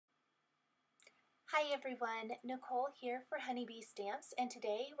Hi everyone, Nicole here for Honeybee Stamps, and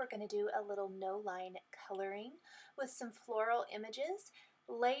today we're going to do a little no-line coloring with some floral images,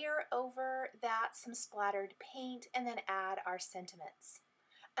 layer over that some splattered paint, and then add our sentiments.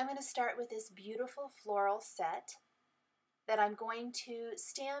 I'm going to start with this beautiful floral set that I'm going to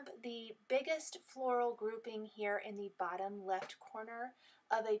stamp the biggest floral grouping here in the bottom left corner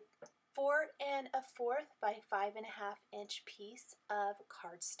of a 4 1/4 by 5.5 inch piece of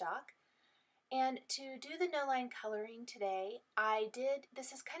cardstock. And to do the no-line coloring today,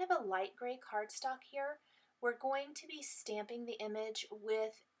 this is kind of a light gray cardstock here. We're going to be stamping the image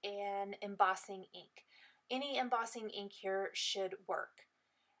with an embossing ink. Any embossing ink here should work.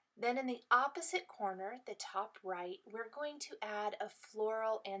 Then in the opposite corner, the top right, we're going to add a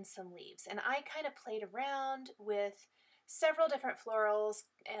floral and some leaves. And I kind of played around with several different florals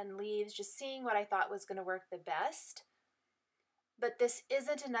and leaves, just seeing what I thought was going to work the best. But this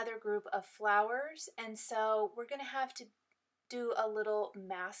isn't another group of flowers, and so we're going to have to do a little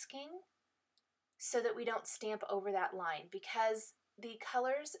masking so that we don't stamp over that line, because the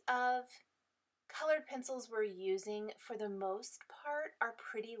colors of colored pencils we're using for the most part are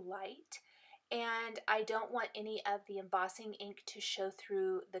pretty light, and I don't want any of the embossing ink to show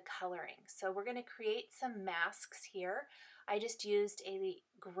through the coloring. So we're going to create some masks here. I just used a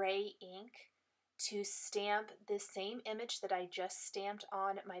gray ink to stamp this same image that I just stamped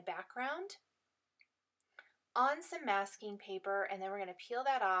on my background on some masking paper, and then we're going to peel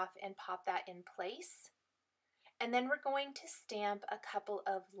that off and pop that in place. And then we're going to stamp a couple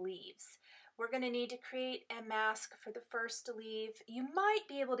of leaves. We're going to need to create a mask for the first leaf. You might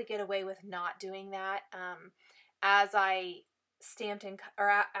be able to get away with not doing that. As I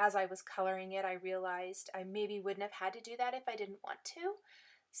as I was coloring it, I realized I maybe wouldn't have had to do that if I didn't want to.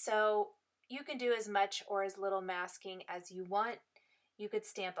 So you can do as much or as little masking as you want. You could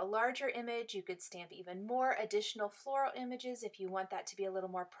stamp a larger image, you could stamp even more additional floral images if you want that to be a little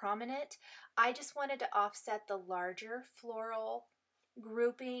more prominent. I just wanted to offset the larger floral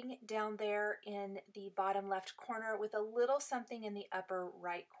grouping down there in the bottom left corner with a little something in the upper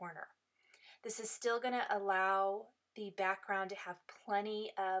right corner. This is still going to allow the background to have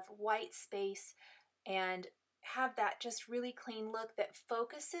plenty of white space and have that just really clean look that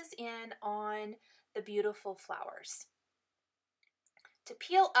focuses in on the beautiful flowers. To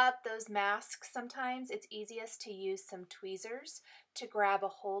peel up those masks, sometimes it's easiest to use some tweezers to grab a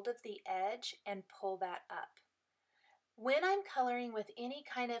hold of the edge and pull that up. When I'm coloring with any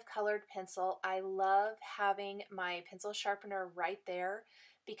kind of colored pencil, I love having my pencil sharpener right there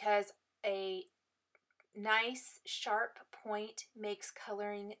because a nice sharp point makes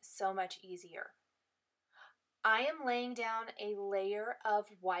coloring so much easier. I am laying down a layer of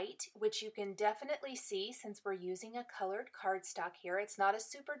white, which you can definitely see since we're using a colored cardstock here. It's not a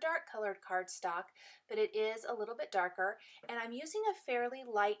super dark colored cardstock, but it is a little bit darker. And I'm using a fairly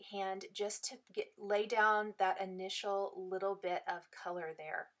light hand just to lay down that initial little bit of color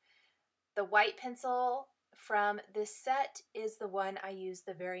there. The white pencil from this set is the one I use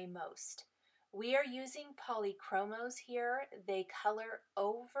the very most. We are using Polychromos here. They color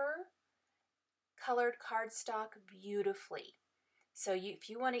over colored cardstock beautifully. So if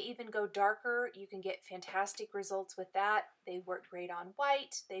you want to even go darker, you can get fantastic results with that. They work great on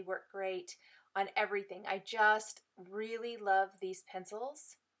white. They work great on everything. I just really love these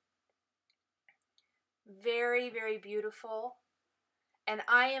pencils. Very, very beautiful. And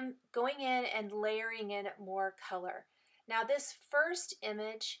I am going in and layering in more color. Now this first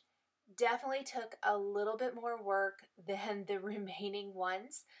image definitely took a little bit more work than the remaining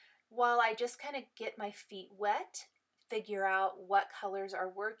ones. While I just kind of get my feet wet, figure out what colors are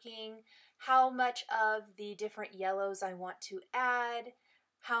working, how much of the different yellows I want to add,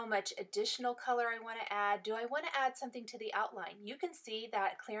 how much additional color I want to add. Do I want to add something to the outline? You can see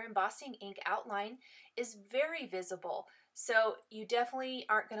that clear embossing ink outline is very visible. So you definitely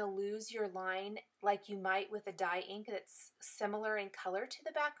aren't going to lose your line like you might with a dye ink that's similar in color to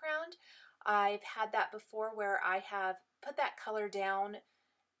the background. I've had that before where I have put that color down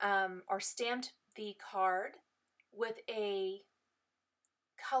or stamped the card with a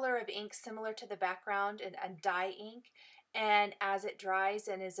color of ink similar to the background and dye ink, and as it dries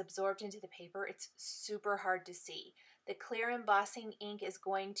and is absorbed into the paper, it's super hard to see. The clear embossing ink is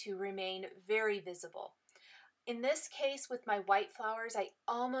going to remain very visible. In this case with my white flowers, I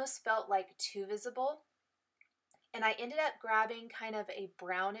almost felt like too visible, and I ended up grabbing kind of a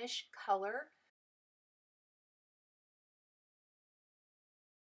brownish color.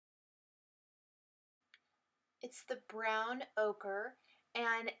 It's the brown ochre,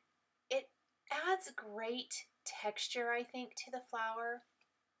 and it adds great texture, I think, to the flower.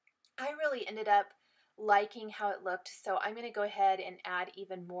 I really ended up liking how it looked, so I'm going to go ahead and add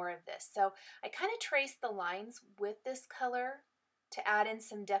even more of this. So I kind of traced the lines with this color to add in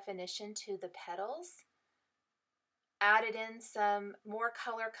some definition to the petals. Added in some more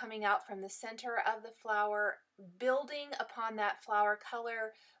color coming out from the center of the flower, building upon that flower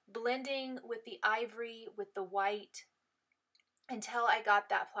color, blending with the ivory, with the white, until I got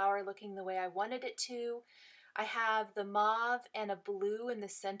that flower looking the way I wanted it to. I have the mauve and a blue in the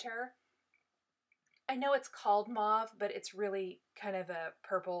center. I know it's called mauve, but it's really kind of a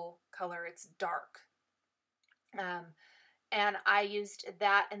purple color. It's dark. And I used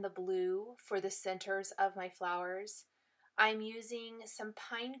that and the blue for the centers of my flowers. I'm using some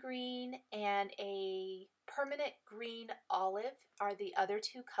pine green and a permanent green olive are the other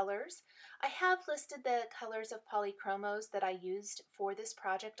two colors. I have listed the colors of Polychromos that I used for this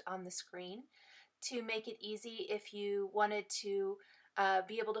project on the screen to make it easy if you wanted to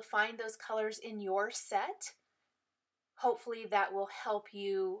be able to find those colors in your set. Hopefully that will help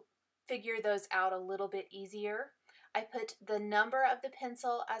you figure those out a little bit easier. I put the number of the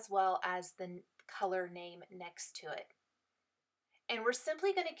pencil as well as the color name next to it. And we're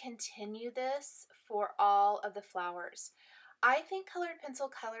simply going to continue this for all of the flowers. I think colored pencil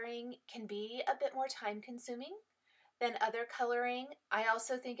coloring can be a bit more time consuming than other coloring. I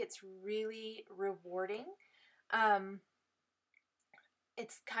also think it's really rewarding.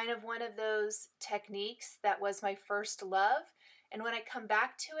 It's kind of one of those techniques that was my first love. And when I come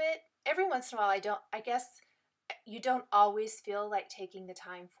back to it, every once in a while I guess you don't always feel like taking the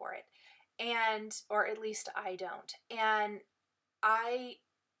time for it. Or at least I don't. And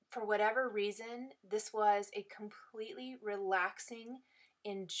for whatever reason, this was a completely relaxing,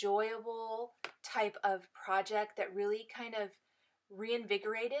 enjoyable type of project that really kind of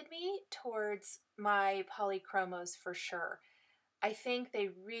reinvigorated me towards my Polychromos for sure. I think they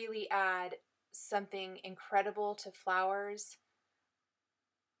really add something incredible to flowers.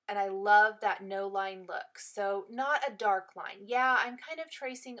 And I love that no line look. So not a dark line. Yeah, I'm kind of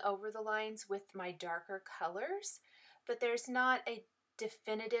tracing over the lines with my darker colors, but there's not a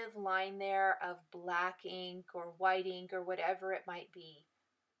definitive line there of black ink or white ink or whatever it might be.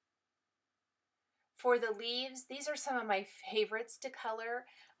 For the leaves, these are some of my favorites to color.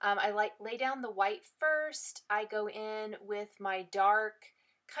 I lay down the white first. I go in with my dark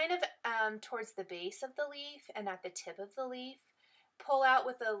kind of towards the base of the leaf and at the tip of the leaf. Pull out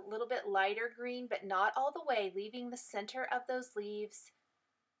with a little bit lighter green, but not all the way, leaving the center of those leaves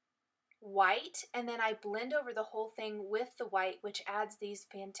white, and then I blend over the whole thing with the white, which adds these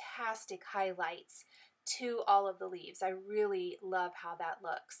fantastic highlights to all of the leaves. I really love how that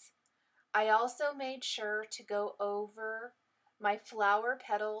looks. I also made sure to go over my flower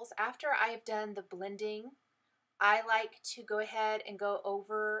petals. After I've done the blending, I like to go ahead and go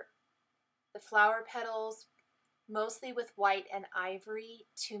over the flower petals mostly with white and ivory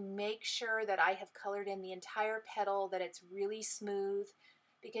to make sure that I have colored in the entire petal, that it's really smooth,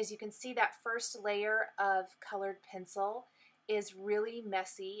 because you can see that first layer of colored pencil is really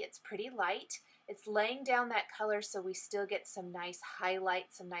messy. It's pretty light. It's laying down that color so we still get some nice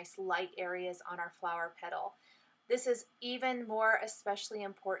highlights, some nice light areas on our flower petal. This is even more especially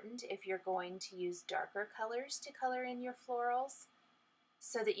important if you're going to use darker colors to color in your florals,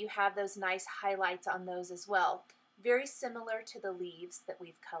 so that you have those nice highlights on those as well. Very similar to the leaves that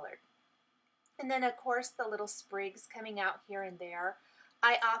we've colored. And then of course the little sprigs coming out here and there.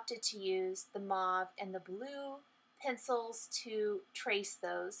 I opted to use the mauve and the blue pencils to trace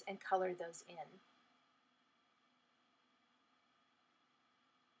those and color those in.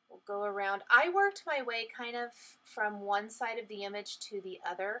 We'll go around. I worked my way kind of from one side of the image to the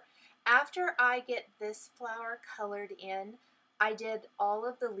other. After I get this flower colored in, I did all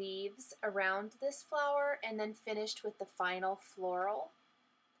of the leaves around this flower and then finished with the final floral.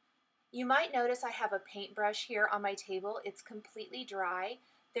 You might notice I have a paintbrush here on my table. It's completely dry.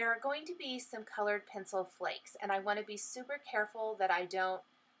 There are going to be some colored pencil flakes, and I want to be super careful that I don't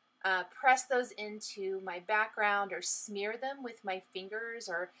press those into my background or smear them with my fingers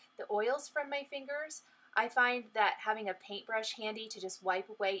or the oils from my fingers. I find that having a paintbrush handy to just wipe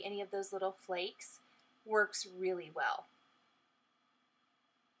away any of those little flakes works really well.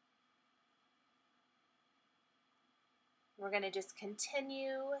 We're going to just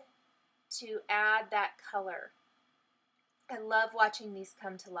continue to add that color. I love watching these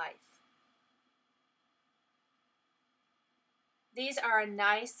come to life. These are a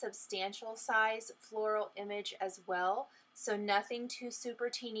nice substantial size floral image as well, so nothing too super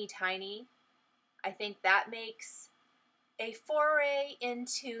teeny tiny. I think that makes a foray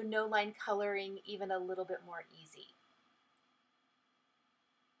into no line coloring even a little bit more easy.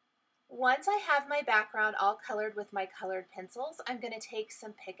 Once I have my background all colored with my colored pencils, I'm going to take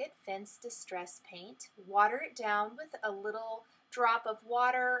some PICKET Fence Distress Paint, water it down with a little drop of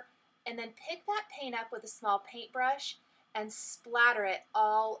water, and then pick that paint up with a small paintbrush and splatter it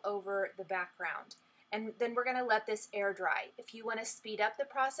all over the background. And then we're going to let this air dry. If you want to speed up the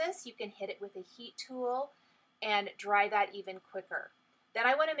process, you can hit it with a heat tool and dry that even quicker. Then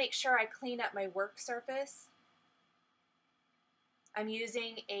I want to make sure I clean up my work surface. I'm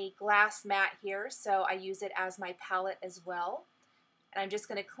using a glass mat here, so I use it as my palette as well. And I'm just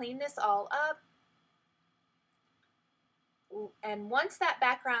going to clean this all up. And once that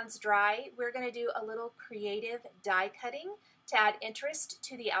background's dry, we're going to do a little creative die cutting to add interest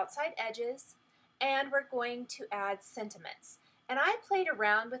to the outside edges, and we're going to add sentiments. And I played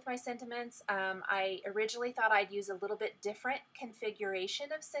around with my sentiments. I originally thought I'd use a little bit different configuration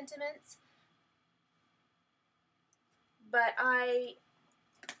of sentiments, but I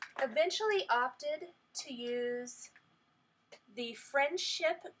eventually opted to use the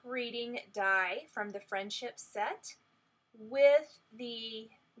Friendship Greeting die from the Friendship set with the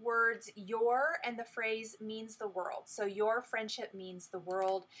words "your" and the phrase "means the world." So "your friendship means the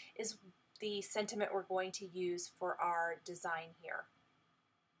world" is the sentiment we're going to use for our design here.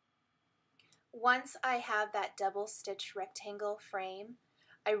 Once I have that double stitch rectangle frame,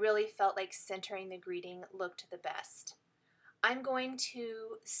 I really felt like centering the greeting looked the best. I'm going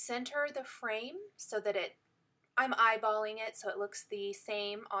to center the frame so that I'm eyeballing it so it looks the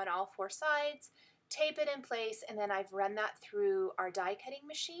same on all four sides, tape it in place, and then I've run that through our die cutting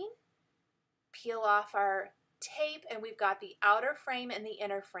machine. Peel off our tape, and we've got the outer frame and the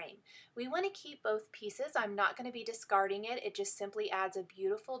inner frame. We want to keep both pieces. I'm not going to be discarding it. It just simply adds a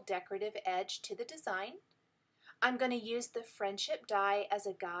beautiful decorative edge to the design. I'm going to use the Friendship die as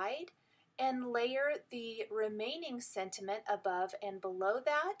a guide and layer the remaining sentiment above and below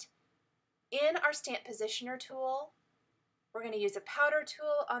that. In our Stamp Positioner tool, we're going to use a powder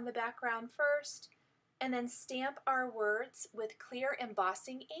tool on the background first, and then stamp our words with clear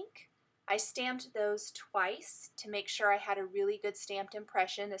embossing ink. I stamped those twice to make sure I had a really good stamped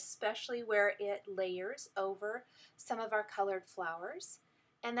impression, especially where it layers over some of our colored flowers.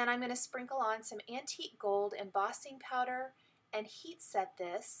 And then I'm going to sprinkle on some antique gold embossing powder and heat set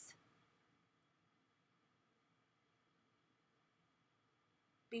this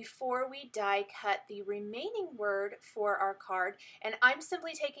before we die cut the remaining word for our card. And I'm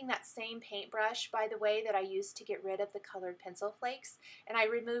simply taking that same paintbrush, by the way, that I used to get rid of the colored pencil flakes, and I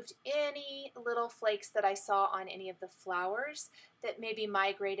removed any little flakes that I saw on any of the flowers that maybe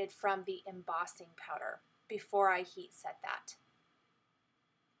migrated from the embossing powder before I heat set that.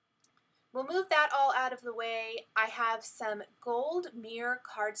 We'll move that all out of the way. I have some gold mirror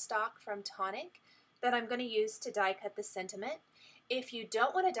cardstock from Tonic that I'm going to use to die cut the sentiment. If you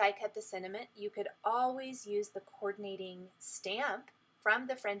don't want to die cut the sentiment, you could always use the coordinating stamp from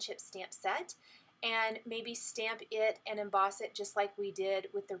the Friendship stamp set and maybe stamp it and emboss it just like we did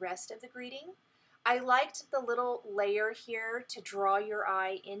with the rest of the greeting. I liked the little layer here to draw your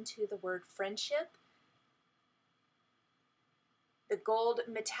eye into the word friendship. The gold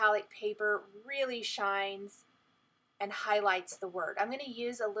metallic paper really shines and highlights the word. I'm going to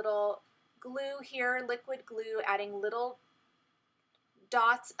use a little glue here, liquid glue, adding little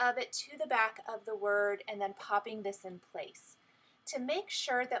dots of it to the back of the word and then popping this in place. To make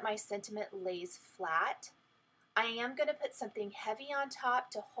sure that my sentiment lays flat, I am going to put something heavy on top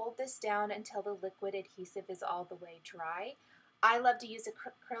to hold this down until the liquid adhesive is all the way dry. I love to use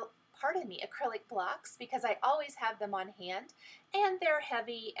acrylic blocks because I always have them on hand, and they're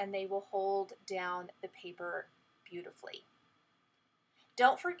heavy and they will hold down the paper beautifully.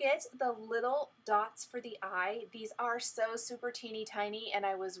 Don't forget the little dots for the eye. These are so super teeny tiny, and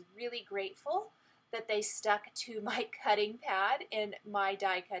I was really grateful that they stuck to my cutting pad in my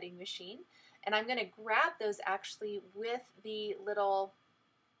die cutting machine. And I'm going to grab those actually with the little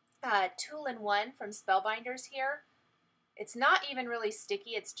tool-in-one from Spellbinders here. It's not even really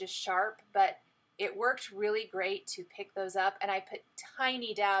sticky, it's just sharp, but it worked really great to pick those up, and I put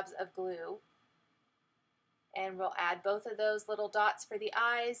tiny dabs of glue. And we'll add both of those little dots for the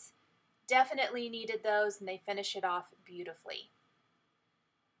eyes. Definitely needed those, and they finish it off beautifully.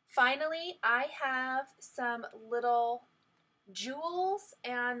 Finally, I have some little jewels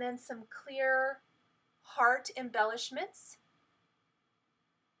and then some clear heart embellishments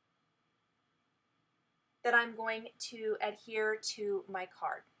that I'm going to adhere to my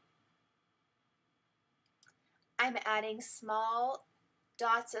card. I'm adding small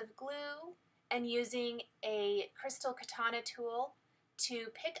dots of glue and using a crystal katana tool to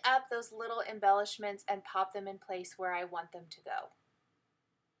pick up those little embellishments and pop them in place where I want them to go.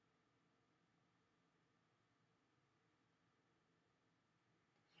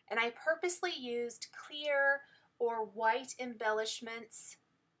 And I purposely used clear or white embellishments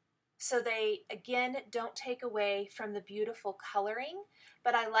so they, again, don't take away from the beautiful coloring,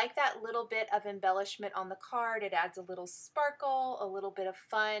 but I like that little bit of embellishment on the card. It adds a little sparkle, a little bit of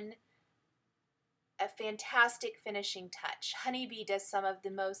fun, a fantastic finishing touch. Honeybee does some of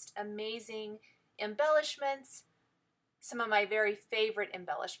the most amazing embellishments, some of my very favorite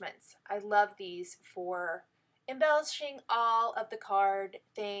embellishments. I love these for embellishing all of the card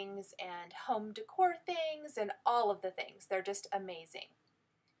things and home decor things and all of the things. They're just amazing.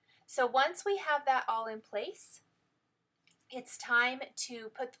 So once we have that all in place, it's time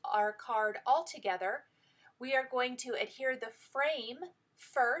to put our card all together. We are going to adhere the frame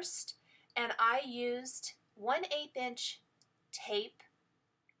first, and I used 1/8 inch tape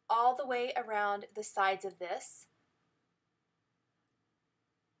all the way around the sides of this.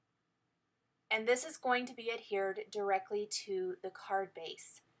 And this is going to be adhered directly to the card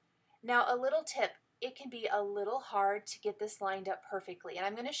base. Now, a little tip, it can be a little hard to get this lined up perfectly, and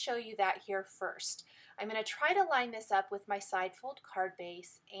I'm going to show you that here first. I'm going to try to line this up with my side fold card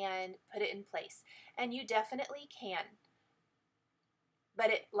base and put it in place, and you definitely can.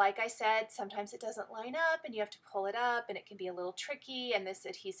 But like I said, sometimes it doesn't line up and you have to pull it up and it can be a little tricky, and this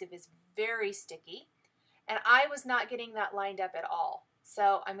adhesive is very sticky. And I was not getting that lined up at all.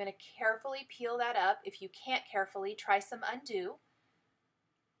 So I'm going to carefully peel that up. If you can't carefully, try some undo.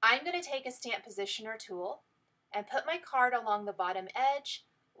 I'm going to take a stamp positioner tool and put my card along the bottom edge,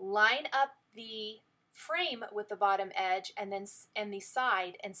 line up the frame with the bottom edge and the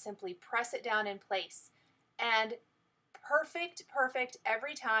side, and simply press it down in place. And perfect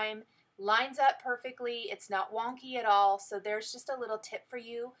every time, lines up perfectly. It's not wonky at all. So there's just a little tip for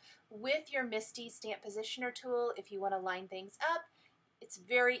you with your MISTI stamp positioner tool. If you want to line things up, it's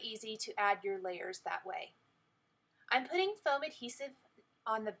very easy to add your layers that way. I'm putting foam adhesive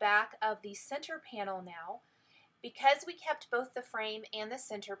on the back of the center panel now. Because we kept both the frame and the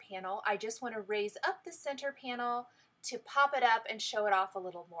center panel, I just want to raise up the center panel to pop it up and show it off a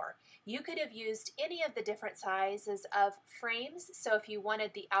little more. You could have used any of the different sizes of frames, so if you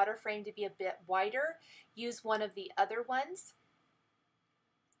wanted the outer frame to be a bit wider, use one of the other ones.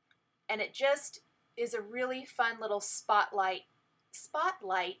 And it just is a really fun little spotlight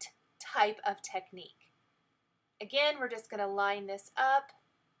type of technique. Again, we're just going to line this up,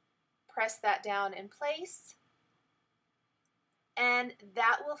 press that down in place, and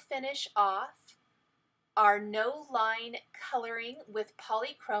that will finish off our no line coloring with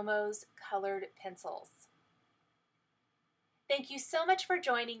Polychromos colored pencils. Thank you so much for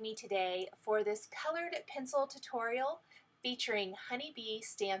joining me today for this colored pencil tutorial featuring Honeybee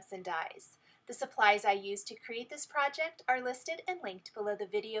stamps and dies. The supplies I used to create this project are listed and linked below the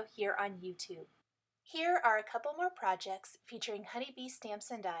video here on YouTube. Here are a couple more projects featuring Honeybee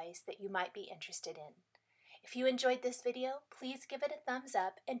stamps and dies that you might be interested in. If you enjoyed this video, please give it a thumbs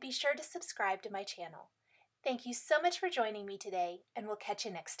up and be sure to subscribe to my channel. Thank you so much for joining me today, and we'll catch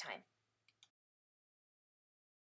you next time.